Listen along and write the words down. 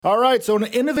All right, so an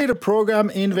innovative program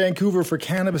in Vancouver for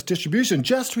cannabis distribution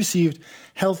just received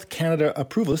Health Canada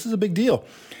approval. This is a big deal.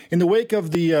 In the wake of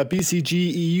the BCG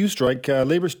EU strike,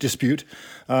 labour dispute,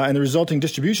 and the resulting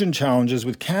distribution challenges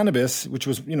with cannabis, which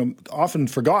was often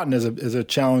forgotten as a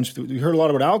challenge. We heard a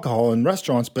lot about alcohol in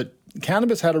restaurants, but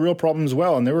cannabis had a real problem as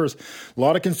well, and there was a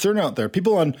lot of concern out there.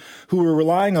 People who were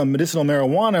relying on medicinal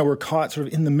marijuana were caught sort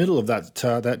of in the middle of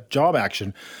that job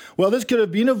action. Well, this could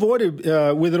have been avoided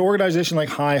with an organization like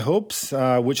High Hopes,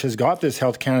 which has got this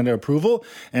Health Canada approval,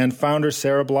 and founder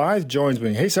Sarah Blythe joins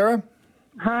me. Hey, Sarah.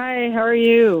 Hi, how are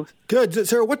you? Good.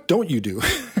 Sarah, what don't you do?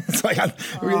 It's like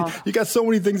you got so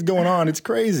many things going on. It's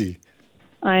crazy.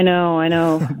 I know. It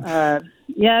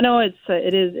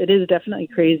is definitely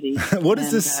crazy. What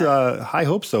is this High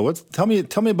Hopes though? Tell me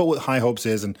about what High Hopes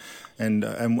is and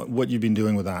what you've been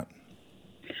doing with that.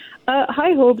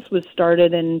 High Hopes was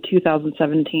started in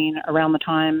 2017, around the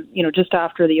time, just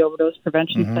after the overdose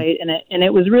prevention site, and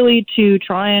it was really to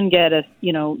try and get a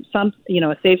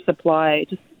safe supply,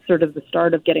 just sort of the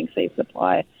start of getting safe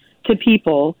supply to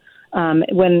people.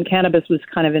 When cannabis was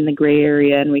kind of in the gray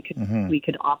area, and we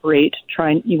could operate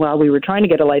while we were trying to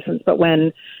get a license. But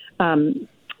when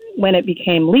it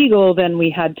became legal, then we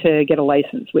had to get a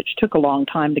license, which took a long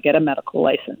time to get a medical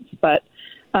license. But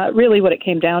really, what it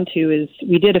came down to is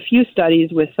we did a few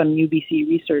studies with some UBC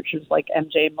researchers like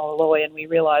MJ Malloy, and we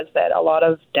realized that a lot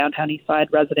of downtown Eastside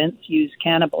residents use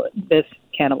cannabis for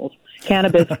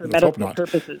medical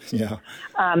purposes. Yeah,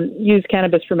 use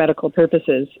cannabis for medical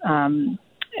purposes.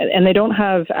 And they don't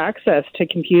have access to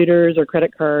computers or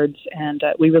credit cards, and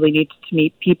we really need to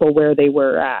meet people where they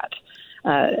were at,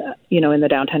 in the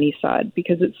downtown east side,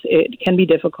 because it can be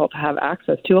difficult to have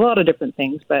access to a lot of different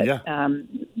things. But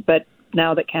but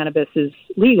now that cannabis is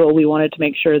legal, we wanted to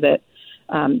make sure that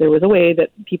there was a way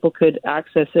that people could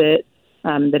access it,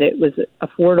 that it was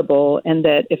affordable, and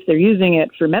that if they're using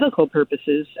it for medical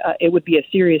purposes, it would be a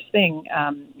serious thing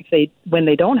when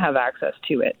they don't have access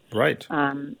to it. Right.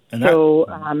 And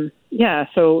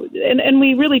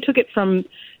we really took it from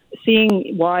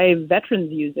seeing why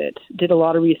veterans use it. Did a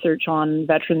lot of research on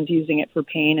veterans using it for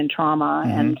pain and trauma,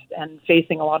 and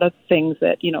facing a lot of things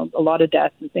that a lot of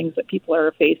deaths and things that people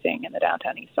are facing in the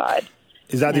downtown east side.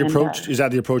 Is that the approach? Is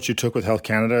that the approach you took with Health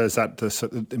Canada? Is that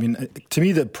to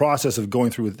me, the process of going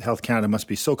through with Health Canada must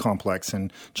be so complex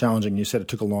and challenging. You said it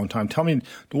took a long time.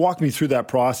 Walk me through that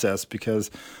process, because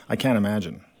I can't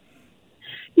imagine.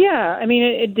 Yeah,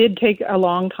 it did take a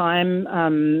long time.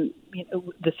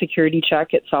 The security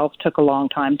check itself took a long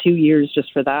time, 2 years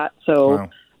just for that. So. Wow.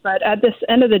 But at this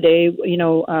end of the day,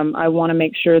 I want to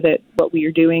make sure that what we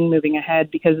are doing moving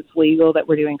ahead, because it's legal, that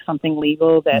we're doing something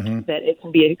legal, that it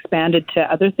can be expanded to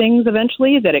other things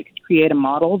eventually, that it could create a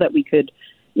model that we could,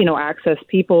 access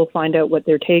people, find out what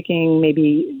they're taking,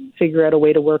 maybe figure out a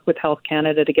way to work with Health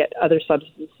Canada to get other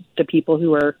substances to people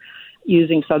who are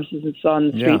using substances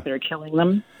on the street that are killing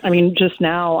them. Just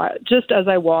now, just as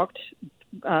I walked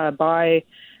by,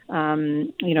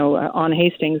 on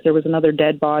Hastings, there was another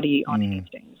dead body on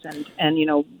Hastings. And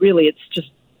really it's just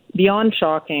beyond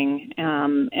shocking,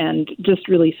 and just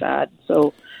really sad.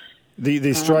 So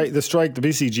the strike, the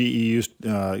BCG EU,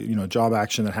 job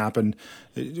action that happened,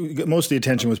 most of the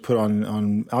attention was put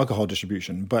on alcohol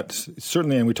distribution, but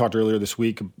certainly, and we talked earlier this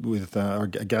week with our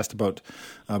guest about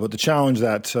the challenge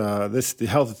that the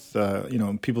health,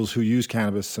 people who use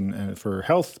cannabis and for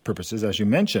health purposes, as you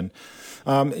mentioned,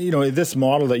 this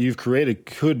model that you've created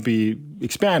could be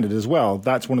expanded as well.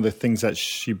 That's one of the things that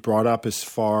she brought up as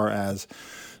far as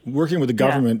working with the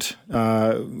government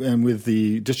and with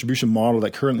the distribution model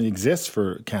that currently exists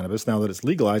for cannabis now that it's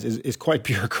legalized is quite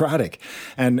bureaucratic,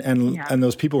 and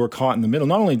those people were caught in the middle,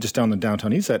 not only just down the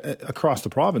downtown east side, across the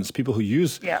province. People who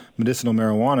use medicinal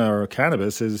marijuana or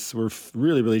cannabis were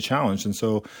really, really challenged, and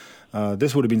so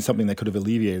this would have been something that could have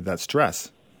alleviated that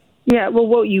stress. Yeah, well,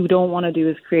 what you don't want to do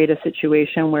is create a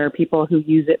situation where people who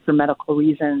use it for medical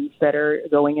reasons that are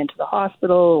going into the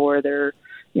hospital, or they're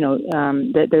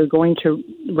that they're going to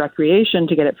recreation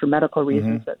to get it for medical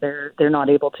reasons, that they're not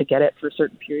able to get it for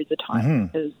certain periods of time,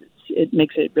 because it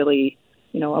makes it really,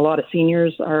 a lot of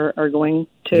seniors are going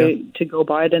to go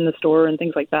buy it in the store and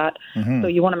things like that. So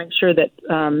you want to make sure that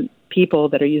people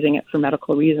that are using it for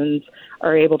medical reasons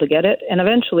are able to get it, and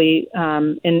eventually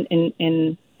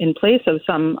in place of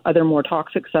some other more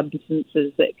toxic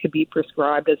substances that could be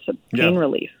prescribed as some pain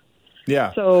relief.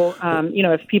 Yeah. So,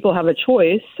 if people have a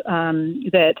choice,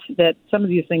 that some of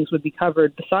these things would be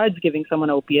covered besides giving someone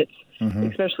opiates,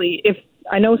 especially if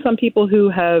I know some people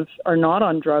who are not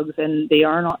on drugs and they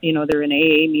are not, they're in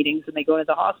AA meetings and they go to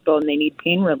the hospital and they need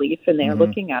pain relief, and they are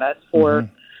looking at us for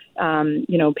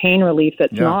pain relief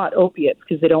that's not opiates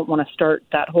because they don't want to start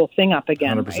that whole thing up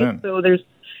again. 100%. Right? So there's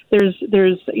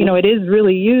it is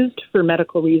really used for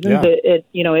medical reasons. It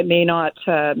may not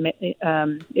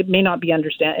be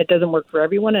understand. It doesn't work for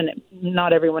everyone, and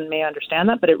not everyone may understand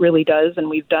that, but it really does. And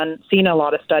we've seen a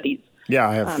lot of studies. Yeah,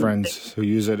 I have friends who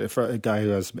use it. A guy who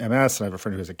has MS, and I have a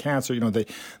friend who has a cancer.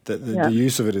 The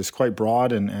use of it is quite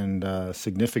broad and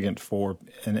significant for.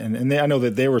 And I know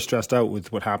that they were stressed out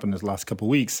with what happened this last couple of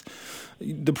weeks.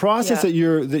 The process that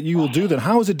you will do then,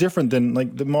 how is it different than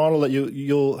like the model that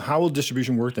you'll? How will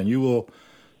distribution work then?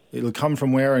 It'll come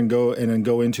from where and go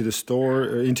into the store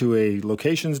or into a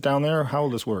locations down there. How will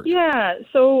this work? Yeah,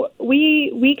 so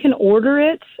we can order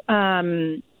it.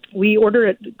 We order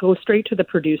it, go straight to the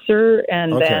producer,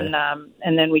 and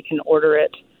then we can order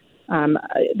it.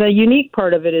 The unique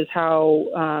part of it is how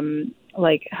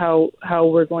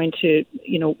we're going to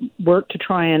work to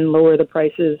try and lower the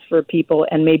prices for people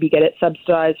and maybe get it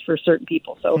subsidized for certain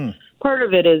people. So part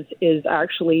of it is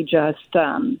actually just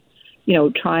trying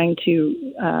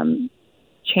to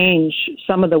change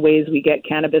some of the ways we get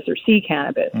cannabis or see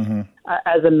cannabis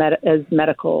as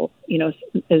medical,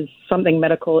 as something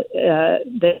medical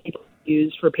that people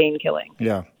use for pain killing.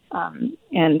 Yeah.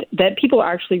 And that people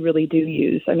actually really do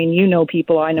use. I mean,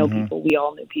 people, I know people, we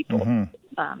all know people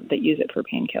that use it for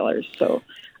painkillers. So,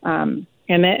 and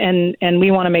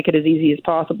we want to make it as easy as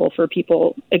possible for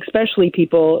people, especially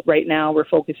people right now. We're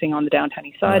focusing on the downtown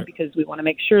east side because we want to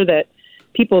make sure that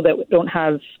people that don't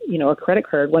have, a credit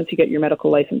card, once you get your medical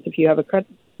license, if you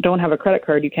don't have a credit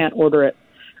card, you can't order it.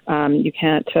 You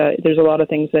can't, there's a lot of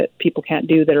things that people can't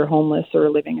do that are homeless or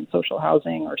living in social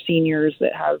housing or seniors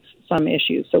that have some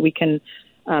issues. So we can,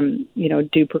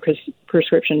 do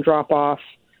prescription drop off.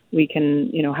 We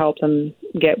can, help them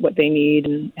get what they need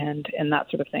and that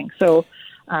sort of thing. So,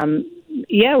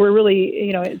 we're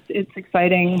really, it's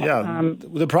exciting. Yeah,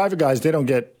 the private guys, they don't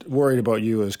get worried about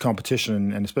you as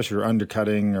competition, and especially if you're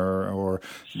undercutting or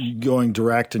going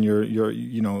direct. And you're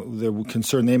the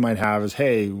concern they might have is,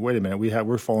 hey, wait a minute,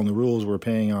 we're following the rules, we're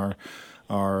paying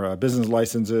our business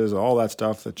licenses, all that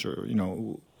stuff. That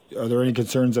are there any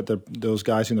concerns that those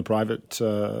guys in the private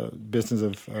business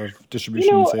of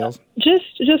distribution and sales?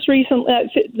 Just recently,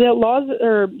 the laws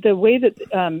or the way that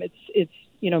it's.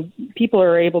 People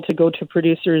are able to go to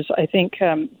producers. I think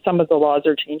some of the laws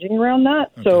are changing around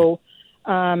that. Okay. So,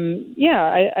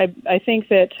 I think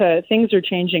that things are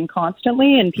changing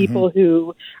constantly, and people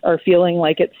who are feeling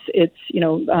like it's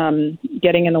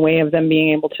getting in the way of them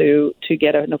being able to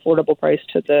get an affordable price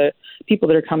to the people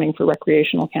that are coming for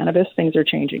recreational cannabis, things are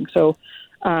changing. So,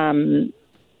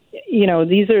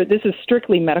 this is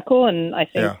strictly medical, and I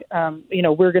think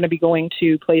we're going to be going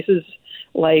to places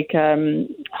like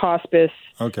hospice.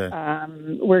 Okay.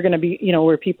 We're going to be,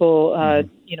 where people,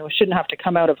 shouldn't have to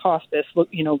come out of hospice.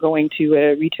 Going to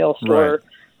a retail store,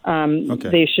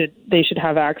 they should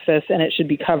have access, and it should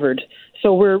be covered.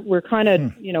 So we're kind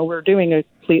of, we're doing a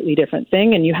completely different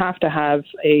thing, and you have to have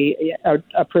a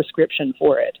prescription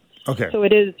for it. Okay. So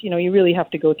it is, you really have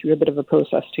to go through a bit of a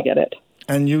process to get it.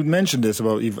 And you mentioned this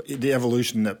about the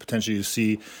evolution that potentially you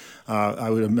see. I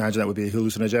would imagine that would be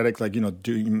hallucinogenic, like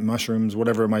doing mushrooms,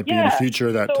 whatever it might be in the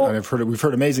future. We've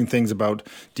heard amazing things about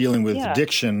dealing with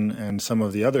addiction and some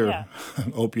of the other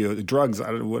opioid drugs.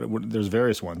 There's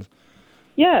various ones.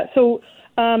 Yeah. So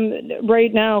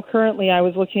right now, currently, I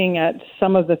was looking at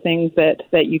some of the things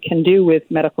that you can do with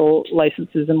medical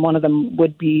licenses, and one of them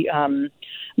would be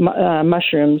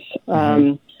mushrooms.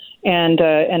 And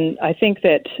I think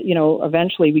that,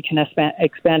 eventually we can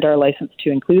expand our license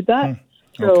to include that.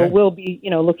 So we'll be,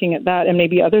 looking at that and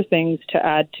maybe other things to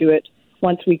add to it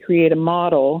once we create a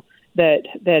model that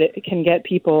it can get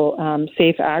people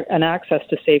safe and access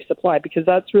to safe supply, because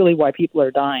that's really why people are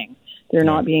dying. They're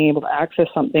not being able to access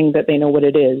something that they know what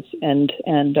it is. I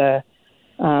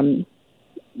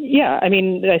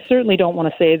mean, I certainly don't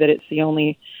want to say that it's the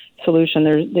only solution.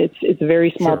 It's a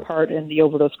very small part in the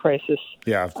overdose crisis.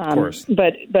 Yeah, of course.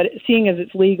 But seeing as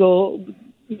it's legal,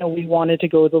 we wanted to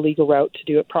go the legal route to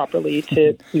do it properly,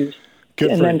 to use,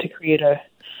 and then to create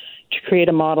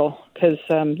a model. Because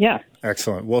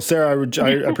Excellent. Well, Sarah, I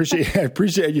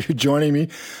appreciate you joining me.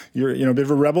 You're a bit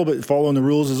of a rebel, but following the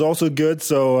rules is also good.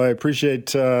 So I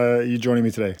appreciate you joining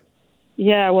me today.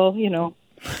 Yeah. Well,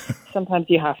 sometimes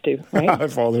you have to, right? I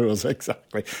follow the rules,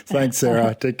 exactly. Thanks,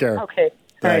 Sarah. Take care. Okay.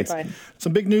 Thanks. All right, bye.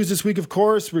 Some big news this week, of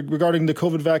course, regarding the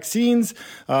COVID vaccines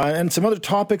and some other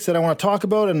topics that I want to talk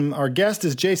about. And our guest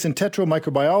is Jason Tetro,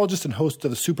 microbiologist and host of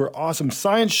the super awesome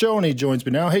science show. And he joins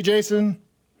me now. Hey, Jason.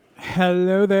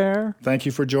 Hello there. Thank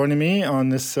you for joining me on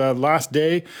this last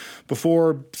day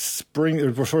before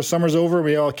summer's over.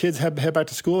 We all kids head back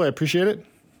to school. I appreciate it.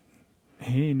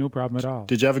 Hey, no problem at all.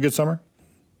 Did you have a good summer?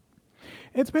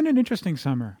 It's been an interesting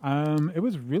summer. It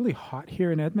was really hot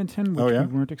here in Edmonton, which we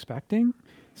weren't expecting.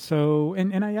 So,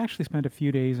 and I actually spent a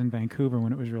few days in Vancouver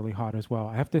when it was really hot as well.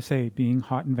 I have to say, being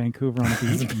hot in Vancouver on a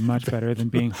beach is much better than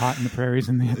being hot in the prairies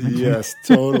in the Edmonton. Yes,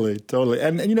 totally.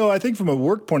 And I think from a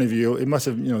work point of view, it must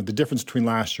have, the difference between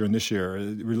last year and this year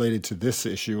related to this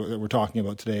issue that we're talking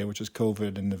about today, which is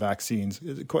COVID and the vaccines.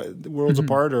 Is it quite worlds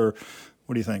apart, or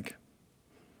what do you think?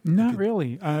 Not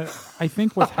really. I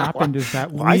think what's happened is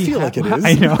that I feel like it is.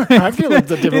 I know. I feel like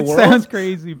it's a different world. It sounds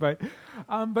crazy, but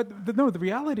the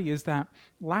reality is that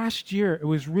last year it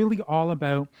was really all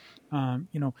about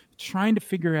trying to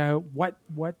figure out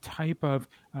what type of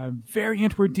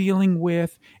variant we're dealing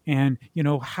with, and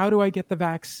how do I get the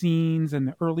vaccines in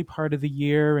the early part of the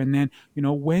year, and then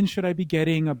when should I be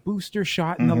getting a booster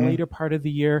shot in the later part of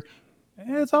the year.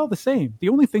 It's all the same. The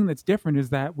only thing that's different is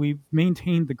that we've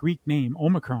maintained the Greek name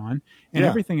Omicron, and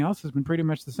everything else has been pretty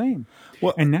much the same.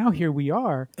 Well, and now here we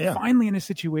are, finally in a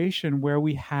situation where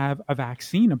we have a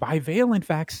vaccine, a bivalent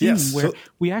vaccine, where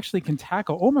we actually can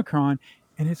tackle Omicron.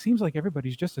 And it seems like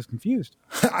everybody's just as confused.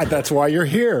 That's why you're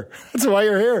here.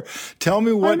 Tell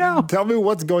me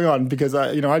what's going on, because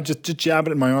I just jab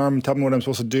it in my arm, tell me what I'm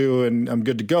supposed to do, and I'm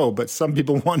good to go. But some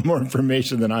people want more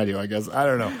information than I do, I guess. I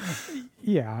don't know.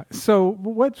 Yeah. So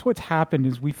what's happened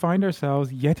is we find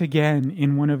ourselves yet again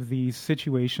in one of these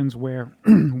situations where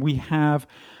we have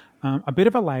a bit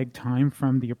of a lag time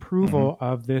from the approval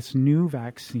of this new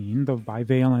vaccine, the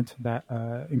bivalent that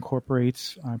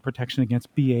incorporates protection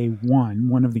against BA1,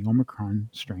 one of the Omicron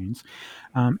strains,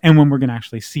 and when we're going to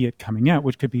actually see it coming out,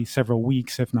 which could be several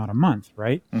weeks, if not a month,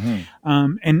 right?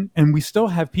 And we still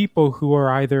have people who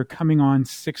are either coming on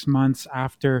 6 months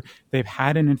after they've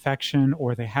had an infection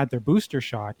or they had their booster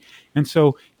shot. And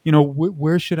so,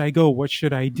 where should I go? What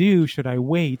should I do? Should I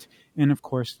wait? And of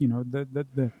course,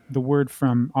 the word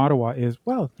from Ottawa is,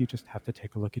 well, you just have to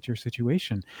take a look at your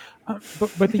situation.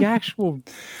 But the actual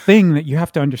thing that you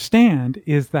have to understand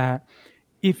is that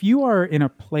if you are in a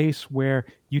place where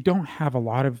you don't have a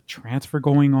lot of transfer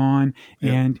going on,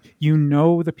 and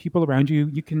the people around you,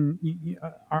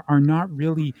 are not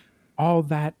really all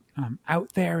that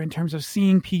out there in terms of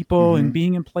seeing people and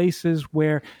being in places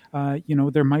where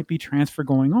there might be transfer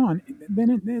going on,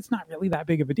 then it's not really that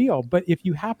big of a deal. But if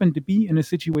you happen to be in a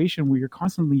situation where you're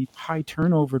constantly high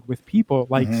turnover with people,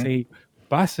 like say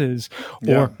buses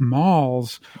or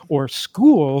malls or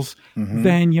schools,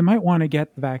 then you might want to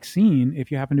get the vaccine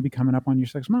if you happen to be coming up on your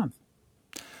 6th month.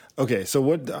 Okay,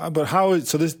 so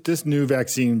this new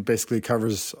vaccine basically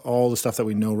covers all the stuff that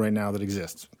we know right now that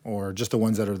exists, or just the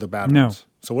ones that are the bad ones?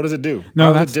 So what does it do?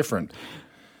 No, that's different.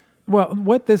 Well,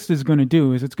 what this is going to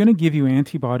do is it's going to give you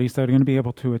antibodies that are going to be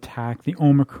able to attack the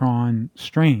Omicron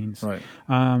strains. Right.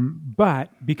 But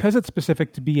because it's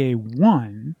specific to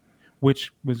BA1,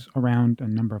 which was around a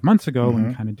number of months ago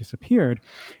and kind of disappeared,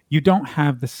 you don't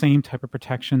have the same type of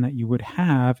protection that you would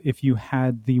have if you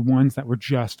had the ones that were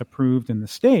just approved in the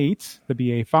States, the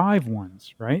BA5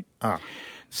 ones, right?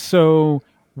 So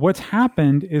what's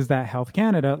happened is that Health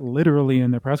Canada, literally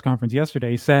in their press conference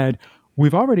yesterday, said,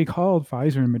 we've already called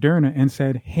Pfizer and Moderna and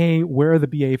said, hey, where are the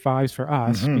BA5s for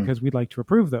us? Because we'd like to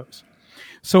approve those.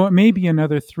 So it may be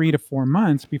another 3 to 4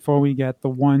 months before we get the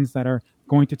ones that are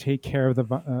going to take care of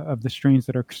the strains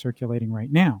that are circulating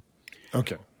right now.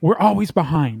 Okay. We're always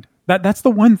behind. That's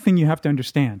the one thing you have to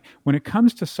understand. When it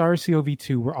comes to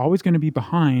SARS-CoV-2, we're always going to be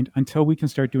behind until we can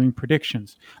start doing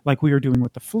predictions like we are doing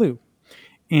with the flu.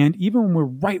 And even when we're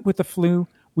right with the flu,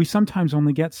 we sometimes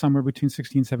only get somewhere between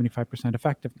 60 and 75%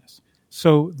 effectiveness.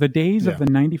 So the days of the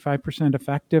 95%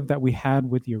 effective that we had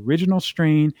with the original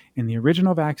strain and the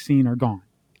original vaccine are gone.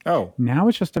 Oh. Now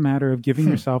it's just a matter of giving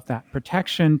yourself that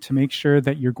protection to make sure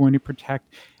that you're going to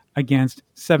protect against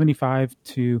 75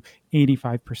 to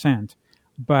 85%.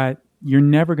 But you're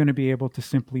never going to be able to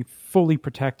simply fully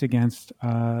protect against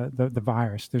the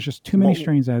virus. There's just too many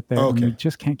strains out there, and we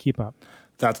just can't keep up.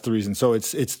 That's the reason. So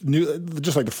it's new,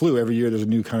 just like the flu. Every year there's a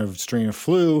new kind of strain of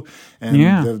flu, and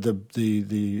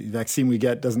the vaccine we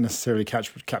get doesn't necessarily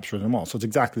capture them all. So it's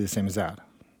exactly the same as that.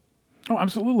 Oh,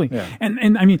 absolutely. Yeah.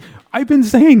 And I mean, I've been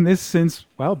saying this since,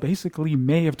 basically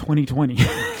May of 2020,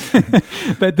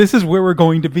 that this is where we're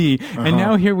going to be. And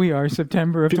now here we are,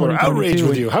 September of 2022. People are outraged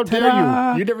with you. How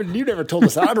dare you? You never told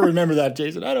us. I don't remember that,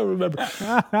 Jason. I don't remember.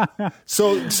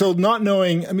 So not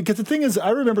knowing, because the thing is, I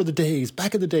remember the days,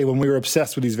 back in the day when we were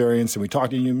obsessed with these variants and we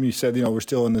talked to you and you said, we're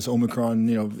still in this Omicron,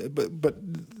 but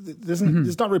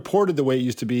it's not reported the way it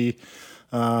used to be.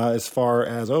 as far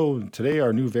as, today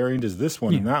our new variant is this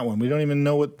one and that one. We don't even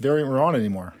know what variant we're on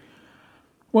anymore.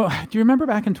 Well, do you remember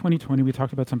back in 2020 we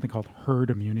talked about something called herd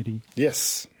immunity?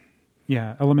 Yes.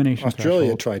 Yeah, elimination Australia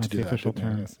threshold, tried to do the that. official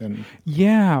term. Yes. And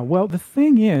yeah, well, the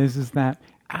thing is that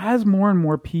as more and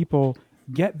more people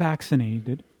get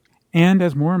vaccinated and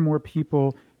as more and more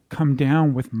people come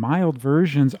down with mild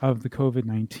versions of the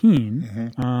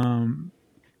COVID-19,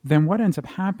 then what ends up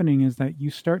happening is that you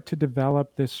start to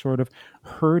develop this sort of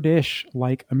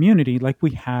herdish-like immunity like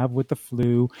we have with the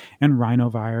flu and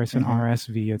rhinovirus and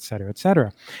RSV, et cetera, et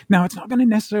cetera. Now, it's not going to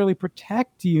necessarily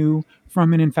protect you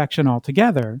from an infection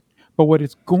altogether, but what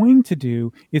it's going to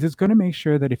do is it's going to make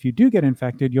sure that if you do get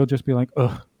infected, you'll just be like,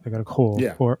 ugh, I got a cold,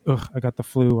 or ugh, I got the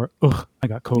flu, or ugh, I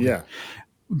got COVID. Yeah.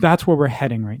 That's where we're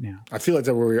heading right now. I feel like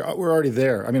that we're already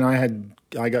there. I mean, I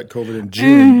got COVID in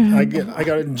June. I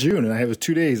got it in June, and it was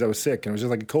 2 days I was sick, and it was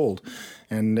just like a cold.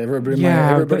 And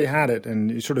everybody had it,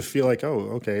 and you sort of feel like,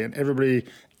 oh, okay. And everybody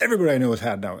I know has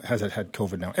had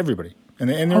COVID now. Everybody, and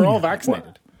they're all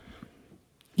vaccinated.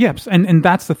 Yes, and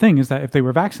that's the thing, is that if they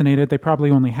were vaccinated, they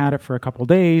probably only had it for a couple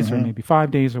days or maybe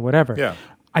 5 days or whatever. Yeah.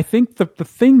 I think the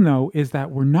thing, though, is that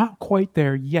we're not quite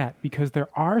there yet, because there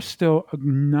are still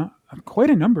quite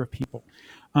a number of people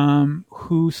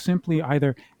who simply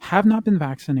either have not been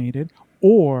vaccinated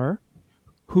or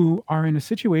who are in a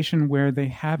situation where they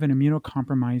have an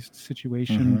immunocompromised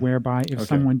situation whereby if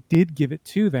someone did give it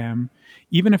to them,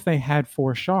 even if they had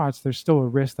 4 shots, there's still a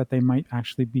risk that they might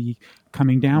actually be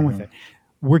coming down with it.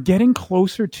 We're getting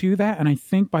closer to that, and I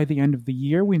think by the end of the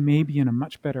year, we may be in a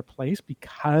much better place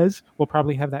because we'll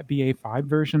probably have that BA5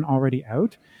 version already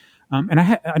out. And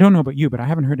I don't know about you, but I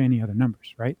haven't heard any other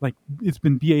numbers, right? Like, it's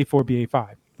been BA4,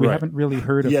 BA5. We haven't really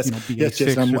heard of BA6. Yes,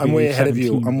 Jason, I'm way ahead of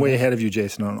you. I'm way ahead of you,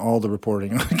 Jason, on all the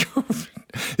reporting.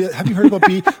 Have you heard about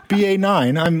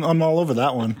BA9? I'm all over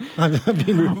that one. I've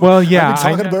been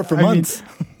talking about it for months.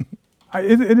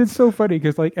 And it's so funny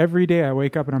because, like, every day I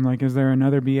wake up and I'm like, is there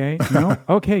another BA? No?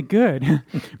 Okay, good.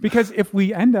 Because if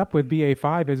we end up with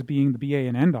BA5 as being the BA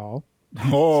and end all.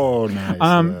 Oh,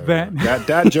 nice.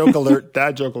 Dad joke alert.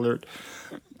 Dad joke alert.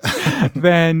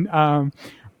 Then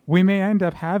we may end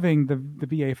up having the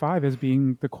BA5 as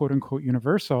being the quote unquote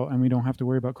universal, and we don't have to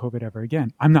worry about COVID ever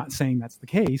again. I'm not saying that's the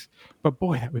case, but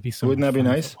boy, that would be so. Wouldn't that be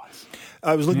nice?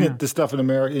 I was looking at the stuff in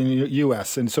America, in the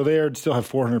U.S., and so they still have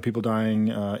 400 people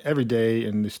dying every day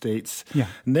in the States. Yeah,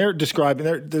 and they're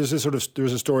describing. There's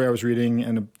a story I was reading,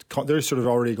 and they're sort of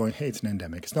already going, "Hey, it's an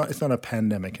endemic. It's not a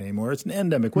pandemic anymore. It's an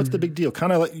endemic. What's the big deal?"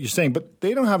 Kind of like you're saying, but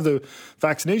they don't have the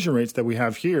vaccination rates that we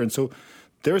have here, and so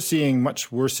they're seeing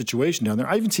much worse situation down there.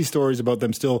 I even see stories about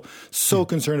them still so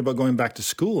concerned about going back to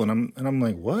school, and I'm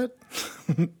like, what?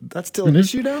 That's still an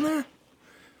issue down there?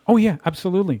 Oh, yeah,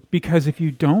 absolutely. Because if you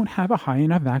don't have a high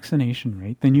enough vaccination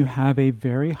rate, then you have a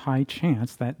very high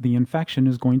chance that the infection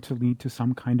is going to lead to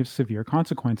some kind of severe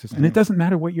consequences. And it doesn't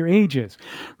matter what your age is,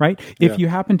 right? If you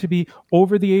happen to be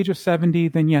over the age of 70,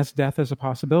 then yes, death is a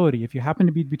possibility. If you happen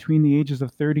to be between the ages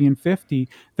of 30 and 50,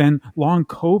 then long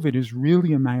COVID is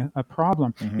really a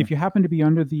problem. If you happen to be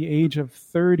under the age of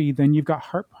 30, then you've got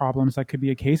heart problems. That could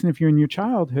be a case. And if you're in your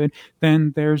childhood,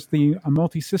 then there's the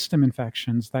multi-system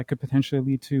infections that could potentially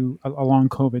lead to a long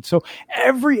COVID. So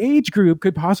every age group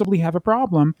could possibly have a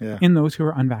problem in those who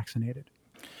are unvaccinated.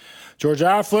 George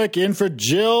Affleck in for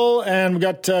Jill, and we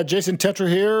got Jason Tetra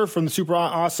here from the Super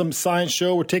Awesome Science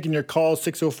Show. We're taking your calls,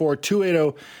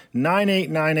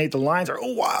 604-280-9898. The lines are,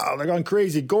 they're going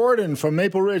crazy. Gordon from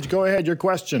Maple Ridge, go ahead, your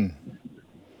question.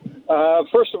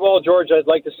 First of all, George, I'd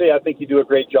like to say I think you do a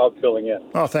great job filling in.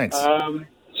 Oh, thanks.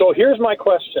 So here's my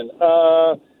question.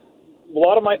 A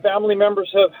lot of my family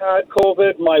members have had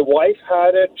COVID. My wife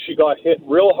had it. She got hit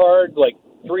real hard, like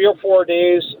 3 or 4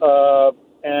 days,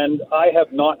 and I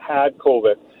have not had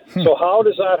COVID. So how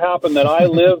does that happen that I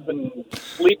live and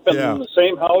sleep in the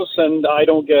same house and I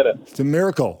don't get it? It's a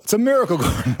miracle. It's a miracle,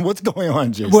 Gordon. What's going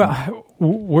on, Jason? Well,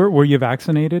 were you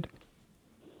vaccinated?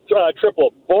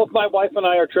 Triple. Both my wife and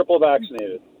I are triple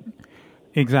vaccinated.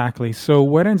 Exactly. So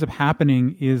what ends up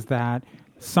happening is that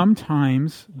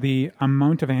sometimes the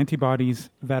amount of antibodies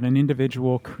that an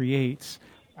individual creates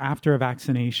after a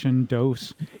vaccination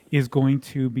dose is going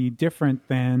to be different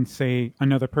than, say,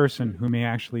 another person who may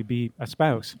actually be a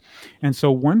spouse. And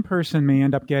so one person may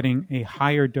end up getting a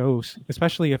higher dose,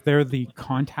 especially if they're the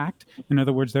contact. In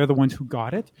other words, they're the ones who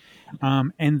got it.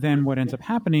 And then what ends up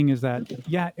happening is that,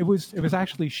 it was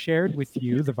actually shared with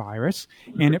you, the virus,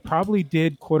 and it probably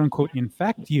did, quote unquote,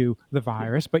 infect you, the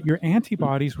virus, but your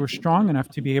antibodies were strong enough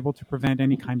to be able to prevent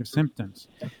any kind of symptoms.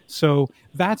 So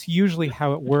that's usually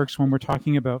how it works when we're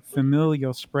talking about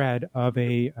familial spread of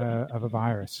a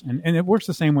virus. And it works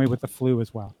the same way with the flu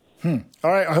as well. All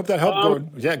right. I hope that helped. Go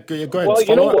ahead. Well,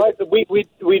 you know what?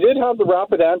 We did have the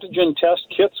rapid antigen test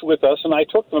kits with us, and I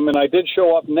took them, and I did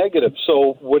show up negative.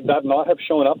 So would that not have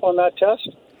shown up on that test?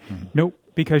 Nope.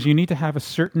 Because you need to have a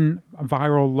certain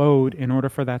viral load in order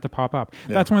for that to pop up.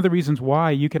 Yeah. That's one of the reasons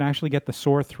why you can actually get the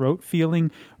sore throat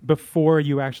feeling before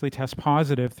you actually test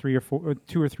positive 2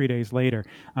 or 3 days later,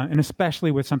 and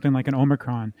especially with something like an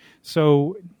Omicron.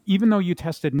 So even though you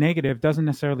tested negative doesn't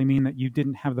necessarily mean that you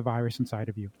didn't have the virus inside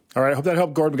of you. All right. I hope that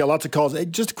helped, Gordon. We got lots of calls. Hey,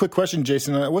 just a quick question,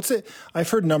 Jason. I've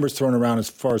heard numbers thrown around as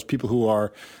far as people who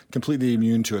are completely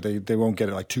immune to it. They won't get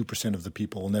it. Like 2% of the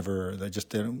people will never.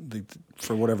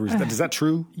 For whatever reason. Is that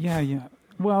true? Yeah.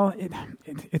 Well,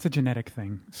 it's a genetic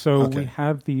thing. So we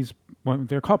have these,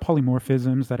 they're called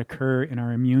polymorphisms that occur in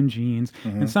our immune genes.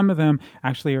 Mm-hmm. And some of them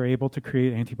actually are able to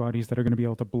create antibodies that are going to be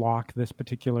able to block this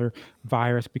particular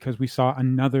virus because we saw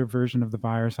another version of the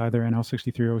virus, either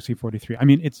NL63 or OC43. I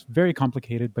mean, it's very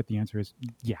complicated, but the answer is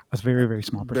a very, very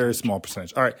small percentage. Very small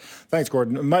percentage. All right. Thanks,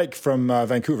 Gordon. Mike from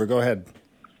Vancouver, go ahead.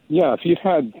 Yeah, if you've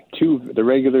had the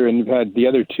regular, and you've had the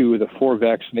other 2 of the 4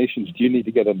 vaccinations, do you need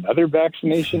to get another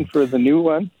vaccination for the new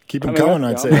one? Keep them coming,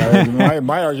 I'd say.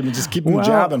 My argument, just keep them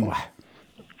jabbing.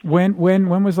 When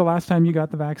was the last time you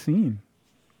got the vaccine?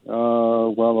 The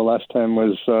last time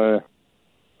was,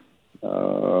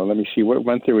 let me see, what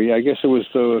month are we? I guess it was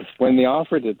when they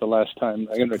offered it the last time.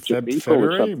 I don't know,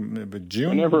 February, June?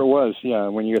 Whenever it was,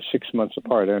 when you got 6 months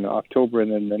apart, in October, and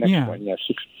then the next one,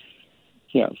 6.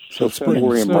 Yeah, so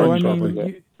February and March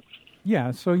probably.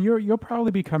 So you'll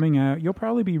probably be coming out. You'll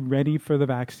probably be ready for the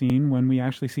vaccine when we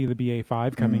actually see the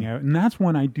BA.5 coming out, and that's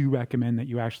one I do recommend that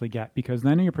you actually get because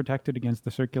then you're protected against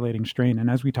the circulating strain. And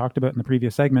as we talked about in the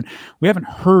previous segment, we haven't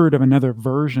heard of another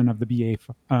version of the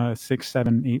BA.6,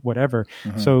 7, 8, whatever.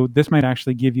 Mm-hmm. So this might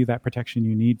actually give you that protection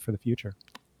you need for the future.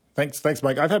 Thanks,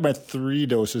 Mike. I've had my 3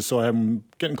 doses, so I'm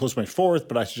getting close to my 4th,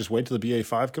 but I should just wait till the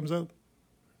BA.5 comes out.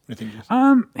 What do you think?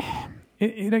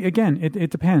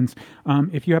 It depends.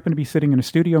 If you happen to be sitting in a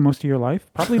studio most of your life,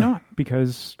 probably not,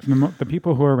 because the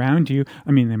people who are around you,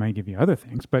 I mean, they might give you other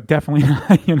things, but definitely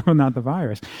not, not the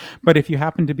virus. But if you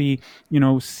happen to be,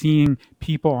 seeing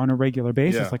people on a regular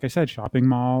basis, like I said, shopping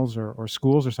malls or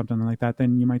schools or something like that,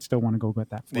 then you might still want to go get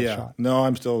that shot. No,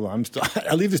 I'm still.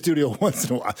 I leave the studio once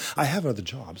in a while. I have other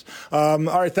jobs. All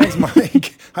right, thanks,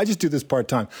 Mike. I just do this part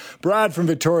time. Brad from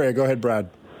Victoria, go ahead,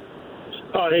 Brad.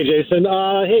 Oh, hey, Jason.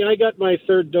 I got my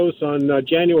 3rd dose on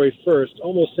January 1st,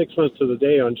 almost 6 months to the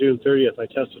day. On June 30th, I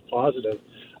tested positive.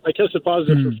 I tested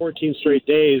positive for 14 straight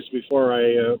days before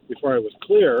I was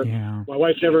clear. Yeah. My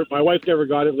wife never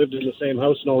got it. Lived in the same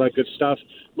house and all that good stuff.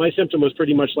 My symptom was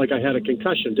pretty much like I had a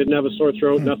concussion. Didn't have a sore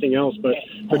throat, nothing else. But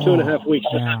for 2.5 weeks,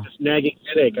 just had this nagging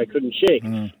headache. I couldn't shake.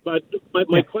 But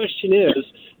my question is,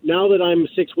 now that I'm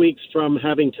 6 weeks from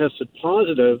having tested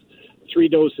positive, 3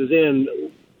 doses in,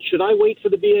 should I wait for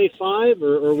the BA.5,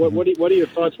 or what are your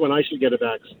thoughts when I should get a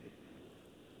vaccine?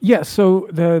 Yeah, so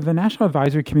the National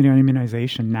Advisory Committee on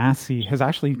Immunization, NACI, has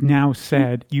actually now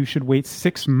said you should wait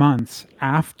 6 months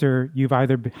after you've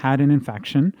either had an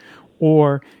infection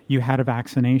or you had a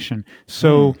vaccination.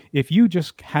 So if you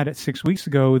just had it 6 weeks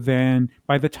ago, then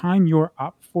by the time you're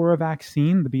up for a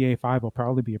vaccine, the BA.5 will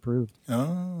probably be approved.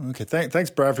 Oh, okay.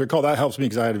 Thanks, Brad, for your call. That helps me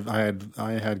because I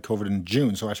had COVID in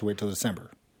June, so I should wait till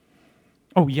December.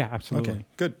 Oh, yeah, absolutely. Okay,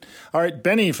 good. All right,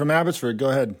 Benny from Abbotsford,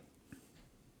 go ahead.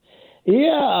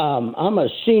 Yeah, I'm a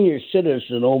senior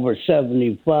citizen over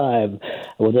 75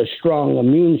 with a strong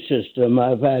immune system.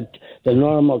 I've had the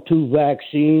normal 2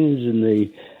 vaccines and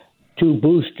the 2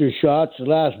 booster shots. The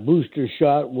last booster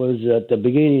shot was at the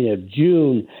beginning of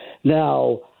June.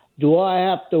 Now, do I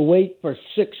have to wait for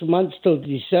 6 months till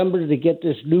December to get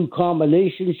this new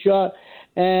combination shot?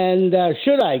 And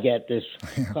should I get this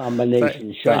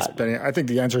combination shot? Thanks, Benny. I think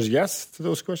the answer is yes to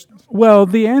those questions. Well,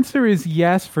 the answer is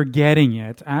yes for getting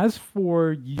it. As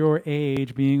for your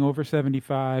age, being over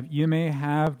 75, you may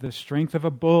have the strength of a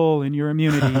bull in your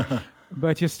immunity,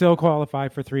 but you still qualify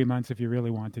for 3 months if you really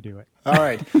want to do it. All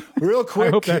right. Real quick.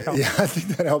 I hope that helps. Yeah, I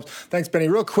think that helps. Thanks, Benny.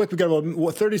 Real quick, we've got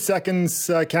about 30 seconds.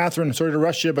 Catherine, sorry to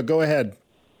rush you, but go ahead.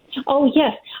 Oh,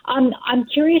 yes. I'm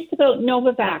curious about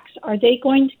Novavax. Are they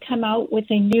going to come out with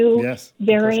a new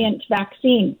variant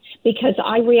vaccine? Because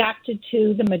I reacted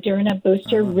to the Moderna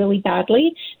booster really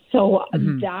badly. So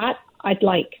that I'd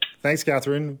like. Thanks,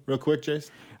 Catherine. Real quick, Jace.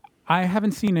 I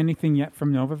haven't seen anything yet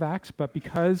from Novavax, but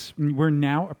because we're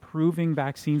now approving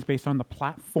vaccines based on the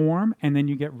platform, and then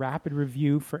you get rapid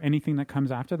review for anything that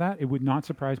comes after that, it would not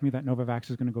surprise me that Novavax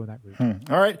is going to go that route.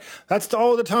 All right. That's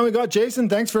all the time we got. Jason,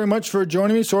 thanks very much for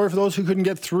joining me. Sorry for those who couldn't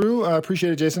get through. I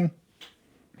appreciate it, Jason.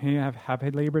 Hey, have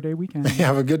a Labor Day weekend.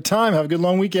 Have a good time. Have a good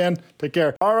long weekend. Take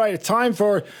care. All right, it's time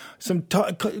for some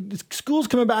school's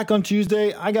coming back on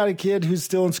Tuesday. I got a kid who's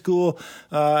still in school,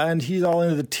 and he's all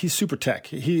into the super tech.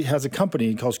 He has a company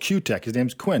he calls Q-Tech. His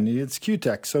name's Quinn. It's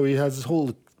Q-Tech. So he has this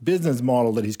whole business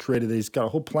model that he's created. He's got a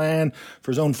whole plan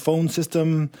for his own phone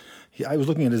system. I was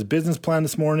looking at his business plan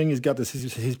this morning. He's got this.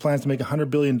 His plans to make $100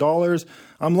 billion.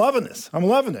 I'm loving this.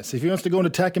 If he wants to go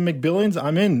into tech and make billions,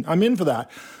 I'm in for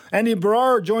that. Andy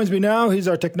Barrar joins me now. He's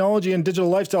our technology and digital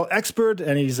lifestyle expert,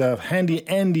 and he's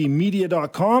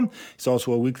handyandymedia.com. He's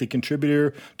also a weekly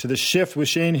contributor to The Shift with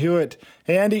Shane Hewitt.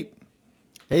 Hey, Andy.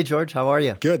 Hey, George. How are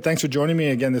you? Good. Thanks for joining me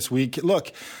again this week.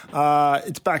 Look,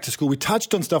 it's back to school. We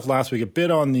touched on stuff last week, a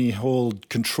bit on the whole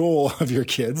control of your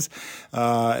kids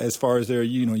as far as they're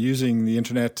using the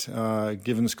internet,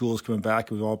 given the schools coming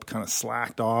back. We've all kind of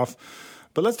slacked off.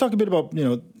 But let's talk a bit about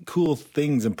cool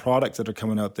things and products that are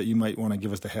coming out that you might want to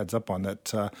give us the heads up on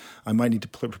that I might need to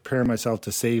prepare myself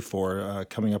to save for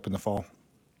coming up in the fall.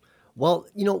 Well,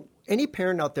 any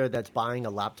parent out there that's buying a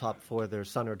laptop for their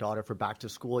son or daughter for back to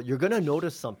school, you're going to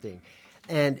notice something.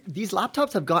 And these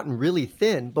laptops have gotten really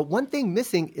thin, but one thing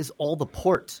missing is all the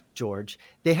ports, George.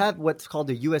 They have what's called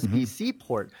a USB-C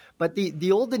port. But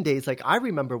the olden days, like I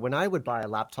remember when I would buy a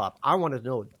laptop, I wanted to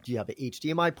know, do you have an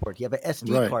HDMI port? Do you have an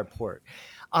SD card port?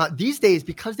 These days,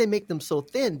 because they make them so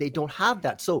thin, they don't have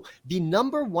that. So the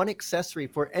number one accessory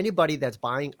for anybody that's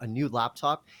buying a new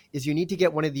laptop is you need to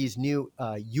get one of these new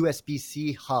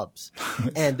USB-C hubs.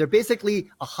 And they're basically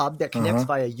a hub that connects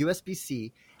via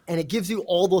USB-C. And it gives you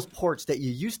all those ports that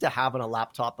you used to have on a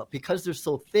laptop, but because they're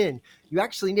so thin, you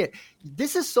actually need it.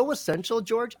 This is so essential,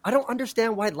 George. I don't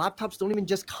understand why laptops don't even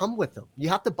just come with them. You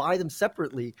have to buy them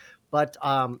separately. But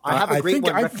I have a great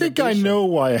one. I think I know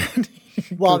why.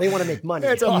 Well, they want to make money.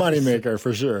 It's a moneymaker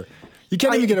for sure. You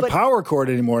can't even get a power cord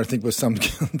anymore, I think, with some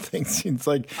things. It's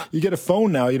like you get a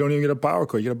phone now, you don't even get a power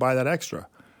cord. You got to buy that extra.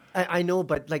 I know,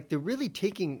 but like they're really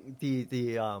taking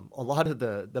the a lot of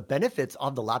the benefits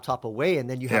of the laptop away, and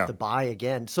then you have to buy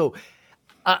again. So,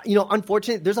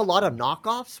 unfortunately, there's a lot of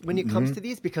knockoffs when it comes to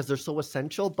these because they're so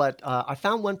essential. But I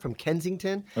found one from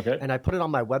Kensington, and I put it on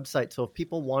my website. So if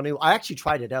people want to, I actually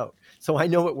tried it out, so I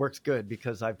know it works good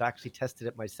because I've actually tested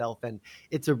it myself, and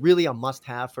it's really a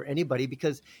must-have for anybody.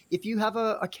 Because if you have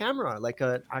a camera, like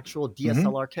an actual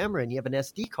DSLR camera, and you have an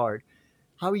SD card,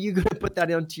 how are you going to put that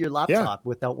onto your laptop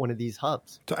without one of these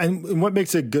hubs? And what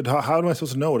makes a good hub? How am I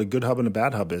supposed to know what a good hub and a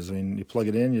bad hub is? I mean, you plug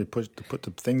it in, you put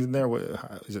the things in there.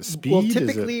 Is it speed? Well,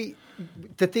 typically,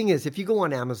 the thing is, if you go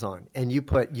on Amazon and you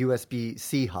put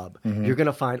USB-C hub, you're going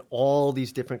to find all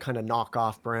these different kind of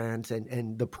knockoff brands,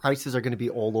 and the prices are going to be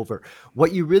all over.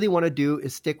 What you really want to do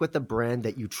is stick with a brand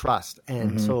that you trust.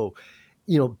 And so,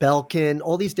 Belkin,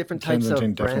 all these different types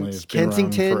of brands.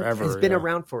 Kensington has been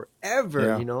around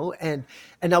forever, and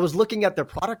I was looking at their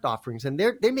product offerings, and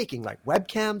they're making like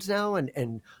webcams now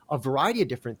and a variety of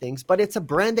different things, but it's a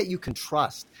brand that you can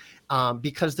trust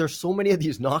because there's so many of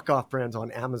these knockoff brands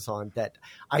on Amazon that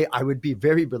I would be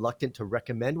very reluctant to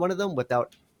recommend one of them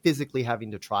without physically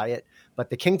having to try it. But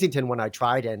the Kensington one I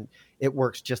tried, and it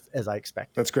works just as I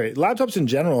expected. That's great. Laptops in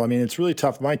general, I mean, it's really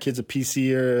tough. My kid's a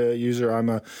PC user. I'm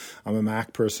a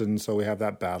Mac person, so we have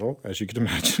that battle, as you can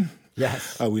imagine.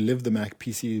 Yes. We live the Mac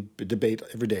PC debate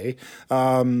every day.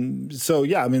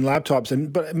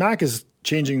 Laptops, but Mac is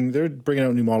changing. They're bringing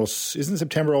out new models. Isn't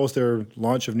September always their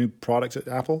launch of new products at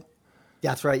Apple?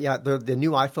 That's right. Yeah, the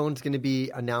new iPhone is going to be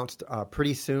announced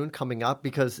pretty soon, coming up,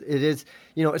 because it is,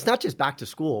 it's not just back to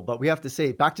school, but we have to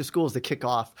say back to school is the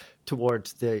kickoff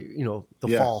towards the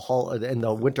fall and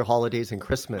the winter holidays and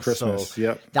Christmas. So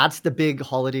that's the big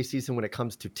holiday season when it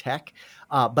comes to tech.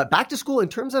 But back to school, in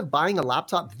terms of buying a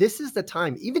laptop, this is the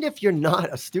time. Even if you're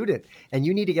not a student and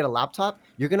you need to get a laptop,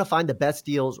 you're going to find the best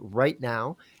deals right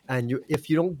now. And if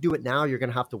you don't do it now, you're going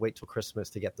to have to wait till Christmas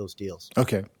to get those deals.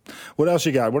 Okay. What else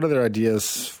you got? What other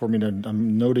ideas for me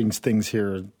I'm noting things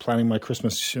here, planning my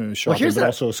Christmas shopping, but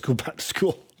also back to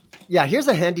school. Yeah, here's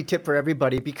a handy tip for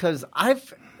everybody, because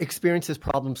I've experienced this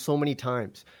problem so many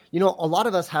times. A lot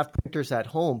of us have printers at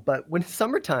home, but when it's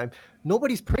summertime,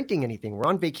 nobody's printing anything. We're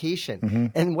on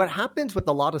vacation. And what happens with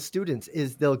a lot of students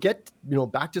is they'll get,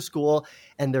 back to school,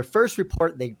 and their first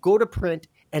report, they go to print,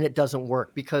 and it doesn't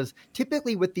work, because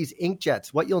typically with these inkjets,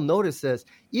 what you'll notice is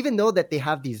even though that they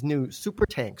have these new super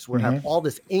tanks where have all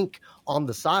this ink on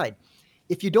the side,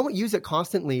 if you don't use it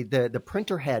constantly, the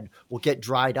printer head will get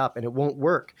dried up and it won't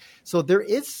work. So there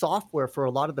is software for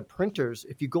a lot of the printers.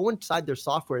 If you go inside their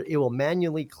software, it will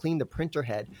manually clean the printer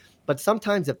head. But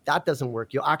sometimes if that doesn't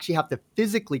work, you'll actually have to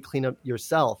physically clean up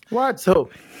yourself. What? So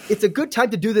it's a good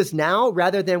time to do this now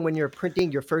rather than when you're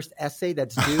printing your first essay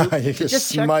that's due. You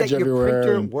just check that your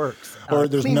printer works. Or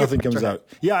there's nothing comes out.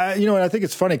 Yeah, and I think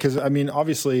it's funny because,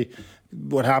 obviously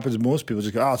what happens, most people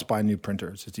just go, let's buy a new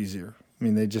printer. It's just easier.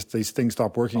 These things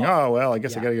stop working. Oh, well, I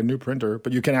guess I got to get a new printer.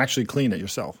 But you can actually clean it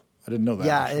yourself. I didn't know that.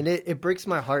 Yeah, and it breaks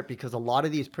my heart because a lot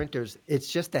of these printers,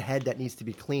 it's just the head that needs to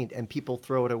be cleaned, and people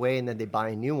throw it away and then they buy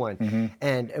a new one. Mm-hmm.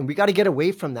 And we got to get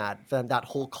away from that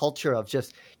whole culture of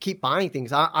just keep buying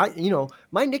things.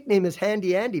 My nickname is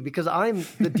Handy Andy because I'm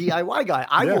the DIY guy.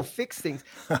 I will fix things.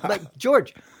 Like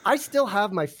George, I still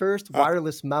have my first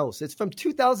wireless mouse. It's from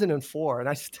 2004, and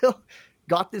I still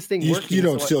got this thing working. You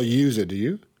don't still use it, do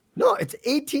you? No, it's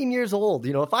 18 years old.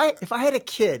 If I had a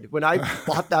kid when I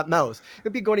bought that mouse,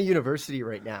 it'd be going to university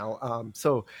right now.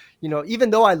 So, even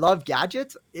though I love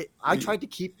gadgets, I tried to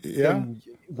keep them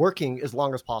working as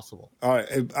long as possible.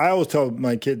 I always tell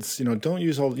my kids, you don't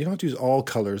have to use all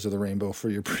colors of the rainbow for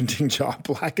your printing job.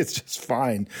 Black is just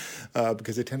fine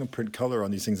because they tend to print color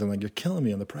on these things. I'm like, you're killing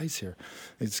me on the price here.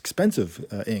 It's expensive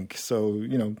ink. So,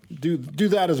 do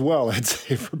that as well, I'd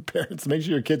say, for parents. Make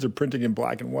sure your kids are printing in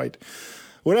black and white.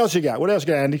 What else you got?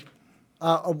 Andy?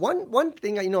 One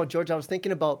thing, George, I was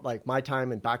thinking about like my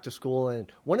time and back to school,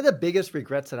 and one of the biggest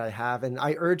regrets that I have, and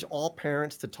I urge all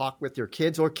parents to talk with your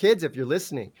kids, or kids if you're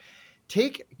listening,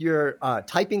 take your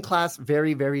typing class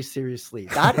very, very seriously.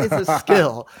 That is a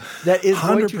skill that is 100%.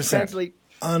 Going to translate.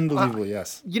 Unbelievable,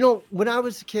 yes. When I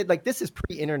was a kid, like this is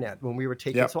pre-internet when we were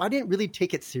taking it, so I didn't really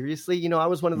take it seriously. I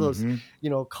was one of those,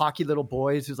 cocky little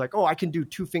boys who's like, oh, I can do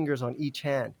 2 fingers on each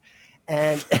hand.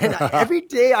 And every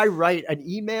day I write an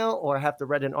email or I have to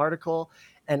write an article,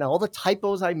 and all the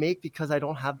typos I make because I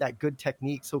don't have that good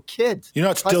technique. So kids, you're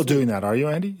not still doing that, are you,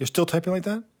 Andy? You're still typing like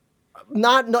that?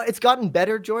 No, it's gotten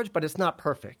better, George, but it's not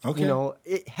perfect.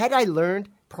 Okay. Had I learned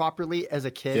properly as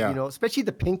a kid, especially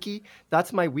the pinky,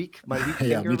 that's my weak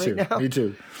finger right now. Me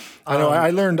too. I know.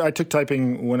 I took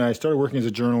typing when I started working as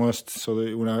a journalist. So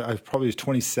when I probably was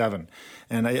 27,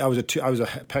 and I was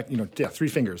 3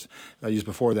 fingers I used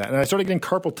before that, and I started getting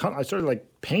carpal tunnel. I started like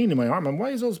pain in my arm. Why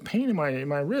is those pain in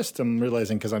my wrist? I'm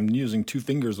realizing because I'm using 2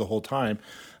 fingers the whole time,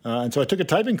 and so I took a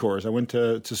typing course. I went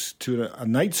to a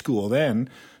night school then.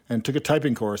 And took a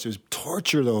typing course. It was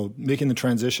torture, though, making the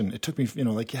transition. It took me,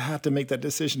 you have to make that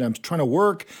decision. I'm trying to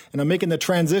work, and I'm making the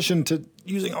transition to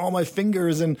using all my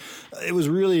fingers. And it was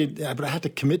really, but I had to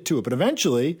commit to it. But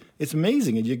eventually, it's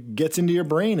amazing. It gets into your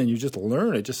brain, and you just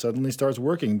learn. It just suddenly starts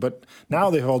working. But now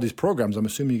they have all these programs. I'm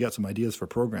assuming you got some ideas for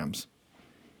programs.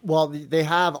 Well, they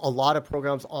have a lot of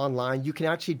programs online. You can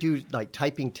actually do like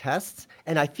typing tests.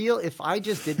 And I feel if I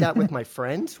just did that with my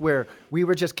friends where we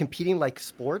were just competing like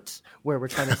sports, where we're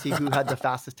trying to see who had the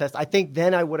fastest test, I think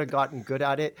then I would have gotten good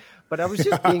at it. But I was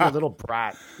just being a little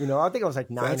brat. I think I was like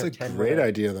 9 or 10. That's a great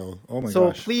idea, though. Oh, my gosh.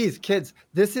 So please, kids,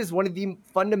 this is one of the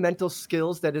fundamental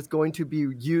skills that is going to be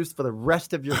used for the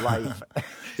rest of your life.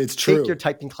 It's true. Take your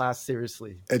typing class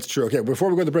seriously. It's true. Okay, before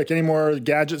we go to the break, any more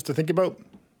gadgets to think about?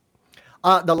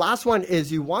 The last one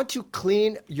is you want to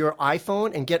clean your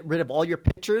iPhone and get rid of all your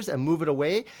pictures and move it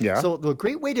away. Yeah. So the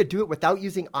great way to do it without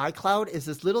using iCloud is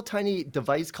this little tiny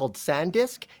device called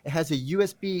SanDisk. It has a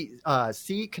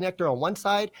USB-C connector on one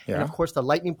side and, of course, the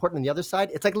lightning port on the other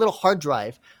side. It's like a little hard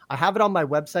drive. I have it on my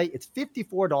website. It's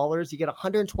 $54. You get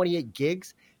 128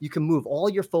 gigs. You can move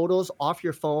all your photos off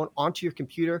your phone onto your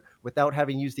computer without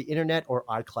having used the internet or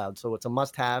iCloud. So it's a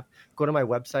must-have. Go to my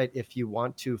website if you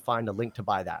want to find a link to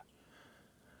buy that.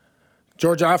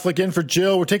 George Affleck in for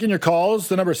Jill. We're taking your calls.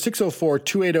 The number is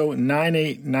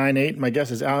 604-280-9898. My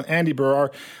guest is Andy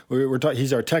Barrar.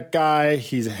 He's our tech guy.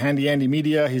 He's Handy Andy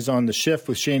Media. He's on The Shift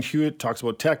with Shane Hewitt. Talks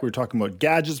about tech. We were talking about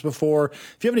gadgets before.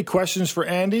 If you have any questions for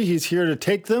Andy, he's here to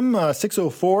take them.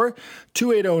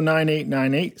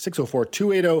 604-280-9898.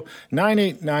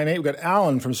 604-280-9898. We've got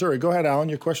Alan from Surrey. Go ahead, Alan.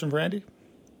 Your question for Andy?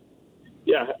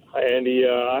 Yeah. Hi, Andy.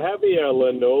 I have a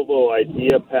Lenovo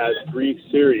IdeaPad 3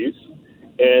 series.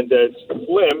 And it's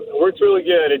slim. It works really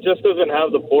good. It just doesn't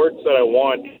have the ports that I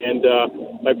want. And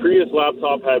my previous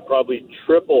laptop had probably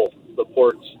triple the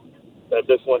ports that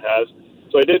this one has.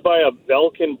 So I did buy a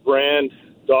Belkin brand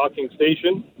docking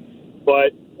station,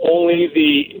 but only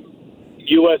the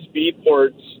USB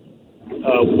ports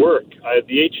work.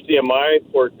 The HDMI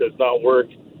port does not work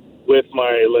with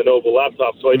my Lenovo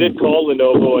laptop. So I did call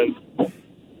Lenovo, and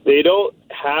they don't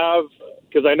have...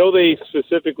 Because I know they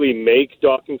specifically make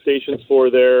docking stations for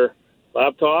their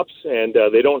laptops, and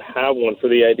they don't have one for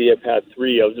the IdeaPad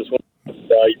 3. I was just wondering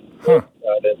to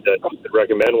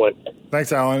recommend one.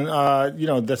 Thanks, Alan.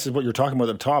 This is what you're talking about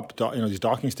at the top. These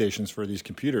docking stations for these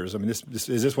computers. I mean, is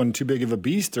this one too big of a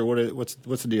beast, or what's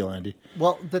the deal, Andy?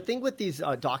 Well, the thing with these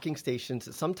docking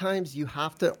stations, sometimes you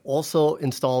have to also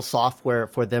install software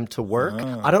for them to work.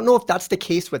 I don't know if that's the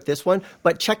case with this one,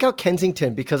 but check out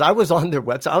Kensington, because I was on their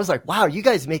website. I was like, wow, you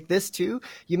guys make this too?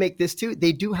 You make this too?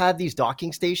 They do have these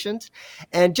docking stations.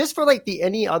 And just for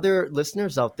any other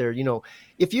listeners out there,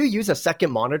 if you use a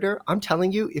second monitor, I'm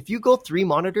telling you, if you go 3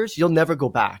 monitors, you'll never go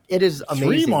back. It is amazing.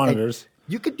 3 monitors?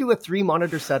 You could do a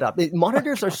 3-monitor setup.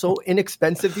 Monitors are so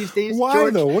inexpensive these days. Why,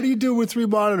 George. though? What do you do with 3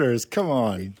 monitors? Come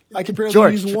on. I can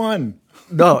barely use one.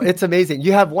 No, it's amazing.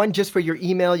 You have one just for your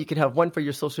email. You could have one for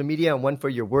your social media and one for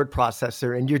your word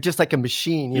processor. And you're just like a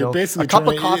machine. You're basically a cup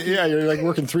of coffee. Yeah, you're like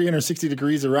working 360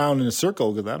 degrees around in a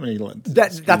circle with that many lens.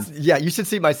 You should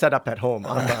see my setup at home.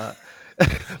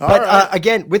 But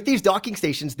again, with these docking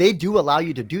stations, they do allow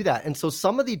you to do that. And so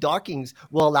some of the dockings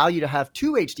will allow you to have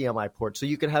 2 HDMI ports. So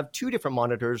you can have 2 different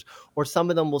monitors, or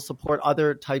some of them will support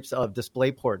other types of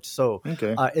display ports. So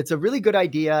it's a really good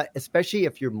idea, especially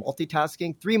if you're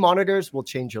multitasking. 3 monitors will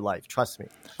change your life. Trust me.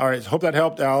 All right. Hope that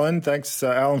helped, Alan. Thanks,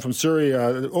 Alan from Surrey.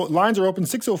 Lines are open,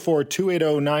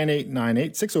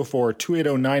 604-280-9898,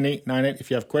 604-280-9898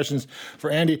 if you have questions for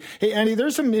Andy. Hey, Andy,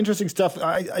 there's some interesting stuff.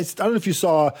 I don't know if you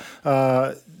saw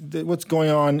what's going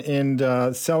on in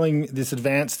selling this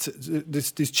advanced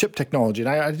this chip technology, and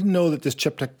I didn't know that this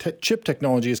chip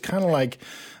technology is kind of like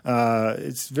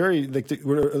it's very like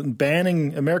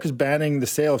America's banning the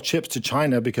sale of chips to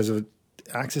China because of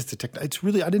access to tech. It's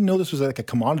really, I didn't know this was like a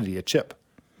commodity, a chip.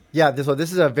 Yeah, so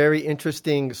this is a very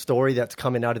interesting story that's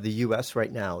coming out of the U.S.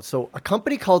 right now. So a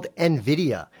company called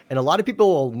NVIDIA, and a lot of people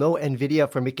will know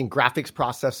NVIDIA for making graphics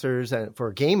processors and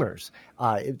for gamers.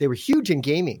 They were huge in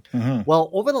gaming. Mm-hmm. Well,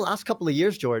 over the last couple of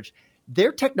years, George,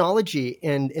 their technology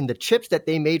in the chips that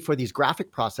they made for these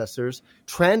graphic processors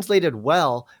translated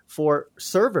well for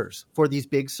servers, for these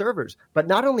big servers. But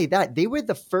not only that, they were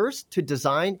the first to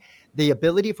design the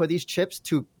ability for these chips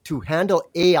to handle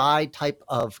AI type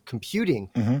of computing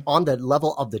on the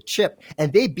level of the chip.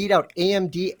 And they beat out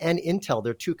AMD and Intel,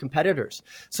 their 2 competitors.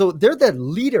 So they're the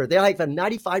leader. They have a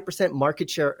 95% market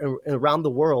share around the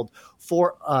world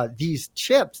for these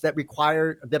chips that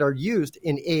are used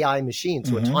in AI machines,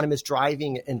 so autonomous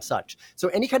driving and such. So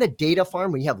any kind of data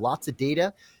farm where you have lots of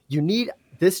data, you need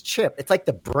this chip. It's like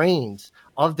the brains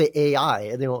of the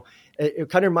AI. It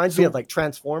kind of reminds me of like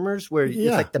Transformers, where it's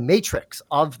like the matrix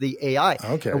of the AI.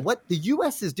 Okay. And what the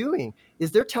U.S. is doing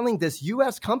is they're telling this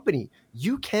U.S. company,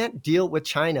 you can't deal with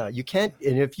China. You can't.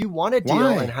 And if you want to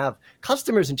deal and have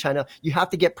customers in China, you have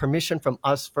to get permission from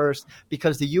us first,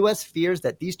 because the U.S. fears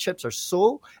that these chips are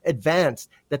so advanced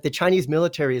that the Chinese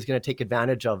military is going to take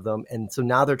advantage of them. And so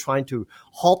now they're trying to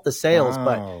halt the sales. Wow.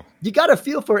 But you got to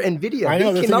feel for NVIDIA. I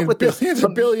know, they came up with this. There's a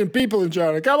billion people in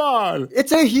China. Come on.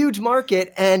 It's a huge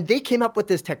market. And they came up with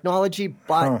this technology,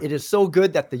 but it is so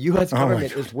good that the U.S.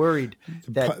 government is worried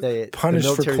that the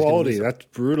punished for quality. That's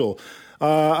brutal.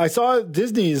 I saw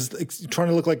Disney is trying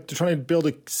to build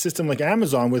a system like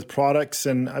Amazon with products,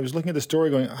 and I was looking at the story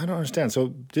going, I don't understand. So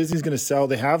Disney's going to sell,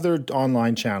 they have their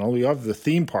online channel, we have the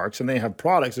theme parks, and they have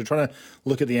products. They're trying to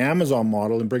look at the Amazon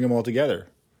model and bring them all together.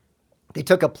 They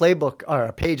took a playbook or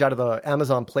a page out of the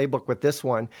Amazon playbook with this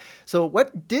one. So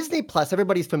what Disney Plus,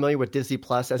 everybody's familiar with Disney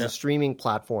Plus as a streaming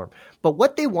platform. But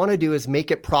what they want to do is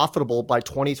make it profitable by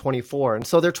 2024. And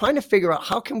so they're trying to figure out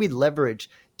how can we leverage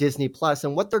Disney Plus.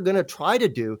 And what they're going to try to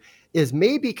do is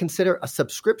maybe consider a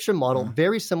subscription model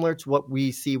very similar to what we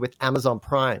see with Amazon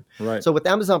Prime. Right. So with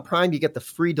Amazon Prime, you get the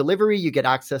free delivery, you get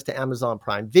access to Amazon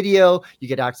Prime Video, you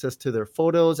get access to their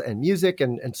photos and music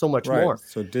and so much more.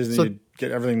 So Disney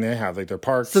get everything they have, like their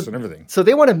parks and everything. So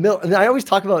they want to milk, and I always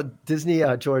talk about Disney,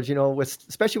 George,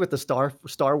 especially with the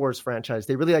Star Wars franchise,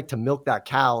 they really like to milk that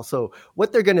cow. So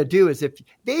what they're going to do is if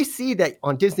they see that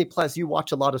on Disney Plus, you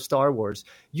watch a lot of Star Wars,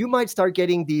 you might start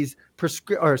getting these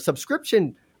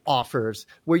subscription offers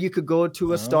where you could go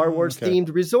to a Star Wars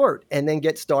themed resort and then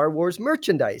get Star Wars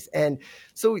merchandise. And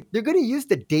so they're going to use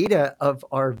the data of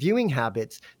our viewing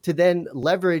habits to then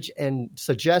leverage and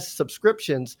suggest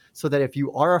subscriptions so that if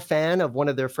you are a fan of one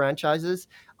of their franchises,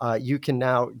 you can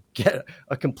now get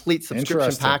a complete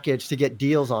subscription package to get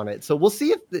deals on it. So we'll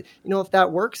see if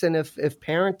that works and if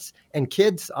parents and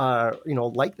kids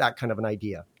like that kind of an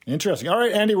idea. Interesting. All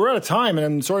right, Andy, we're out of time, and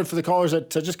I'm sorry for the callers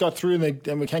that just got through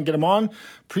and we can't get them on.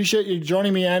 Appreciate you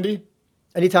joining me, Andy.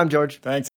 Anytime, George. Thanks.